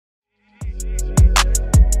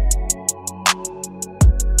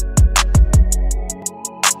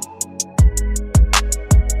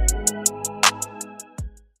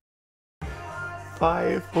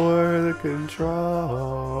Fight for the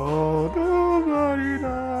control. Nobody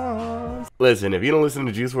knows. Listen, if you don't listen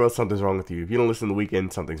to Juice WRLD, something's wrong with you. If you don't listen to The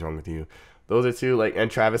Weeknd, something's wrong with you. Those are two, like,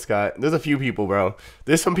 and Travis Scott. There's a few people, bro.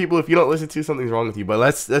 There's some people, if you don't listen to, something's wrong with you. But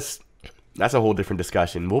that's a whole different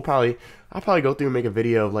discussion. I'll probably go through and make a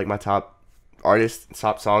video of, like, my top artists,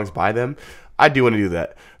 top songs by them. I do want to do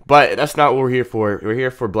that. But that's not what we're here for. We're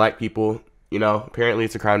here for black people. You know, apparently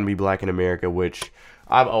it's a crime to be black in America, which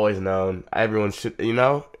I've always known. Everyone should, you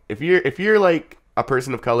know, if you're like a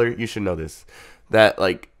person of color, you should know this, that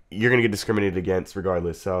like you're gonna get discriminated against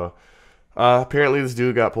regardless. So apparently this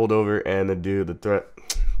dude got pulled over, and the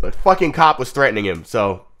fucking cop was threatening him.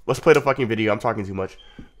 So let's play the fucking video. I'm talking too much.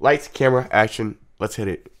 Lights, camera, action. Let's hit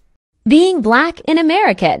it. Being black in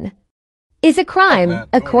American is a crime,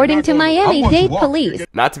 according to Miami-Dade police.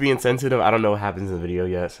 Not to be insensitive, I don't know what happens in the video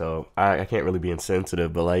yet, so I can't really be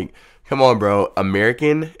insensitive, but like, come on, bro.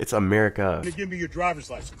 American? It's America. Give me your driver's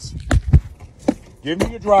license. Give me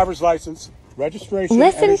your driver's license, registration.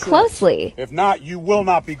 Listen closely. If not, you will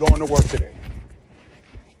not be going to work today.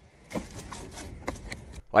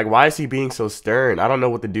 Like, why is he being so stern? I don't know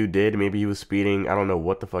what the dude did. Maybe he was speeding. I don't know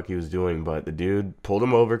what the fuck he was doing, but the dude pulled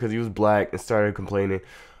him over because he was black and started complaining.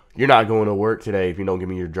 You're not going to work today if you don't give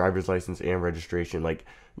me your driver's license and registration. Like,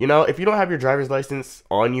 you know, if you don't have your driver's license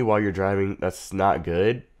on you while you're driving, that's not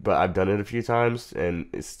good. But I've done it a few times, and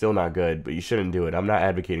it's still not good. But you shouldn't do it. I'm not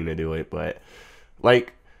advocating to do it. But,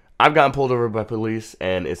 like, I've gotten pulled over by police,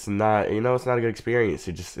 and it's not, you know, it's not a good experience.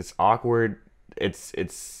 It's awkward. The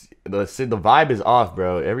vibe is off,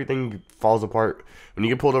 bro. Everything falls apart when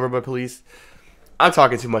you get pulled over by police. I'm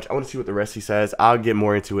talking too much. I want to see what the rest he says. I'll get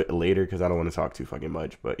more into it later because I don't want to talk too fucking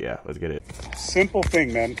much. But yeah, let's get it. Simple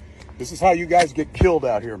thing, man. This is how you guys get killed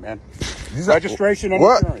out here, man. Registration and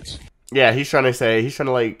insurance. Yeah, he's trying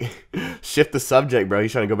to like shift the subject, bro.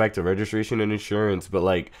 He's trying to go back to registration and insurance. But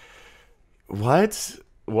like, what?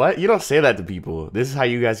 What? You don't say that to people. This is how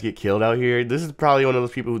you guys get killed out here. This is probably one of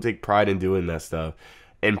those people who take pride in doing that stuff.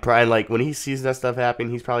 And pride, like, when he sees that stuff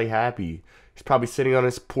happen, he's probably happy. He's probably sitting on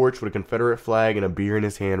his porch with a Confederate flag and a beer in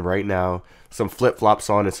his hand right now. Some flip-flops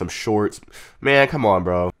on and some shorts. Man, come on,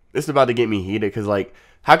 bro. This is about to get me heated because, like,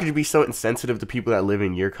 how could you be so insensitive to people that live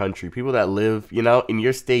in your country? People that live, you know, in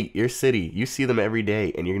your state, your city. You see them every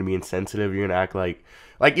day, and you're going to be insensitive. You're going to act like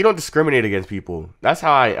you don't discriminate against people. That's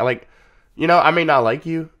how I like, you know, I may not like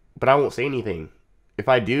you, but I won't say anything. If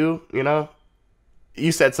I do, you know,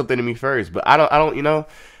 you said something to me first, but I don't, you know,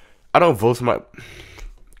 I don't vote for my...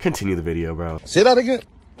 Continue the video, bro. Say that again.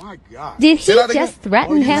 My God. Did he just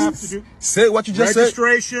threaten him? Say what you just said.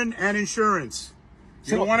 Registration and insurance.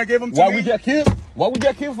 You don't want to give them to me? Why we get killed? What we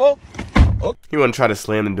get killed for? Oh. You want to try to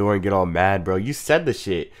slam the door and get all mad, bro. You said the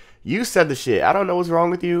shit. You said the shit. I don't know what's wrong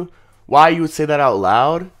with you. Why you would say that out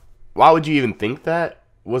loud? Why would you even think that?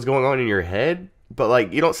 What's going on in your head? But,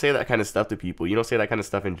 like, you don't say that kind of stuff to people. You don't say that kind of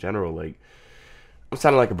stuff in general. Like, I'm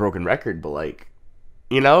sounding like a broken record, but, like,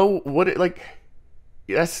 you know, what it, like...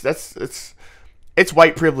 It's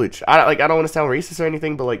white privilege. I don't want to sound racist or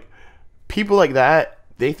anything, but like people like that,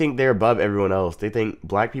 they think they're above everyone else. They think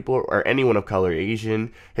black people or anyone of color,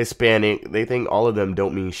 Asian, Hispanic, they think all of them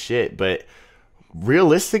don't mean shit. But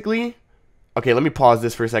realistically, okay, let me pause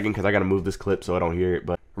this for a second because I gotta move this clip so I don't hear it.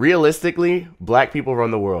 But realistically, black people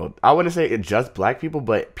run the world. I wouldn't say it's just black people,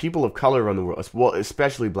 but people of color run the world. Well,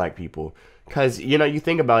 especially black people, because you know, you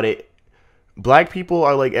think about it. Black people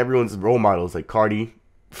are like everyone's role models, like Cardi,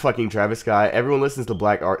 fucking Travis Scott. Everyone listens to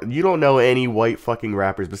black art. You don't know any white fucking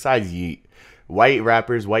rappers besides Yeet. White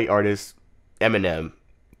rappers, white artists, Eminem,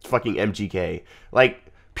 fucking MGK.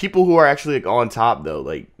 Like, people who are actually like on top though.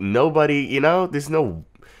 Like, nobody, you know, there's no...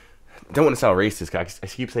 Don't want to sound racist, I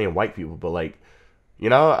keep saying white people, but like, you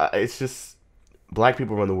know, it's just... Black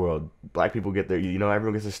people run the world. Black people get their, you know,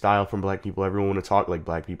 everyone gets their style from black people. Everyone want to talk like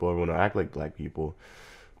black people. Everyone want to act like black people.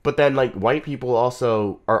 But then, like, white people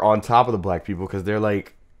also are on top of the black people because they're,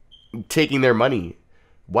 like, taking their money.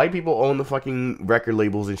 White people own the fucking record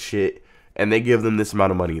labels and shit, and they give them this amount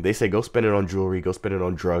of money. They say, go spend it on jewelry, go spend it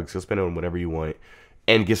on drugs, go spend it on whatever you want,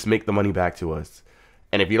 and just make the money back to us.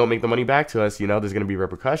 And if you don't make the money back to us, you know, there's going to be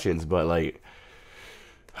repercussions. But, like,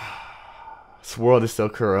 this world is so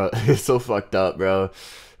corrupt. It's so fucked up, bro.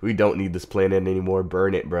 We don't need this planet anymore.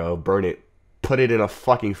 Burn it, bro. Burn it. Put it in a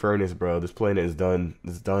fucking furnace, bro. This planet is done.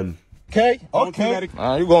 It's done. Okay, okay.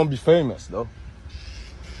 You're gonna be famous, though.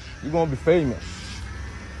 You're gonna be famous.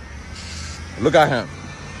 Look at him.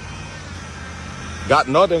 Got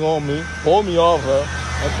nothing on me. Pull me over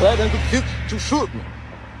and threatened to shoot me.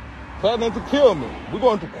 Threatening to kill me. We're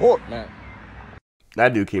going to court, man.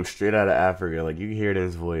 That dude came straight out of Africa. Like, you can hear it in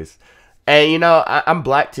his voice. And, you know, I'm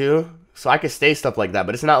black, too. So I could say stuff like that,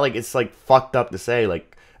 but it's not like it's like fucked up to say,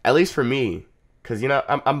 like, at least for me, because you know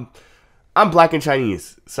I'm black and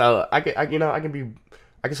Chinese, so I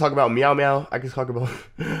can talk about meow meow. I can talk about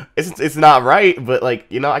it's not right, but like,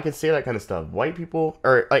 you know, I can say that kind of stuff. White people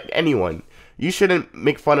or like anyone, you shouldn't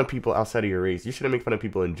make fun of people outside of your race. You shouldn't make fun of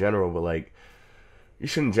people in general, but like, you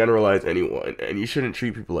shouldn't generalize anyone, and you shouldn't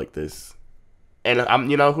treat people like this. And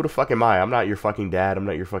you know, who the fuck am I? I'm not your fucking dad. I'm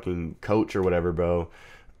not your fucking coach or whatever, bro.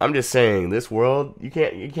 I'm just saying, this world, you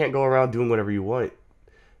can't go around doing whatever you want.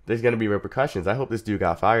 There's gonna be repercussions. I hope this dude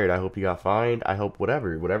got fired. I hope he got fined. I hope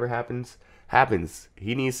whatever happens.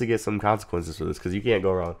 He needs to get some consequences for this, because you can't go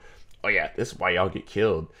around, oh yeah, this is why y'all get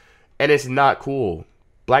killed. And it's not cool.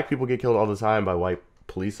 Black people get killed all the time by white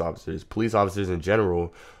police officers in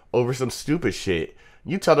general, over some stupid shit.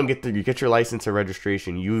 You tell them get your license or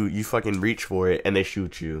registration, you fucking reach for it and they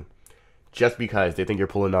shoot you. Just because they think you're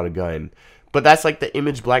pulling out a gun. But that's like the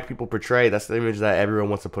image black people portray. That's the image that everyone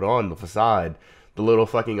wants to put on, the facade. The little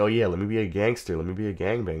fucking, oh yeah, let me be a gangster, let me be a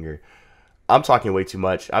gangbanger. I'm talking way too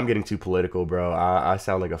much. I'm getting too political, bro. I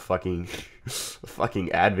sound like a fucking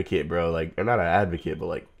advocate, bro. Like, I'm not an advocate, but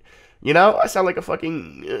like, you know, I sound like a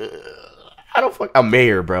fucking a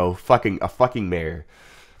mayor, bro. A fucking mayor.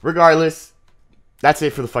 Regardless, that's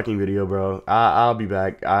it for the fucking video, bro. I'll be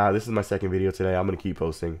back. This is my second video today. I'm gonna keep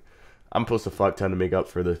posting. I'm supposed to fuck ton to make up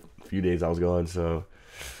for the few days I was gone. So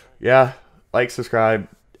yeah, like, subscribe.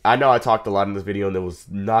 I know I talked a lot in this video and there was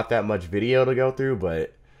not that much video to go through,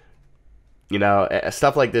 but you know,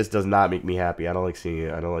 stuff like this does not make me happy. I don't like seeing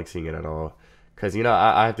it. I don't like seeing it at all. Because, you know,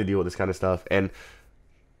 I have to deal with this kind of stuff. And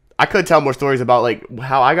I could tell more stories about, like,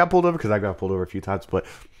 how I got pulled over, because I got pulled over a few times. But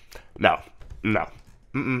no. Yep.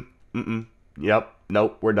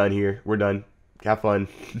 Nope. We're done here. We're done. Have fun.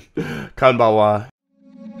 Kanbawa.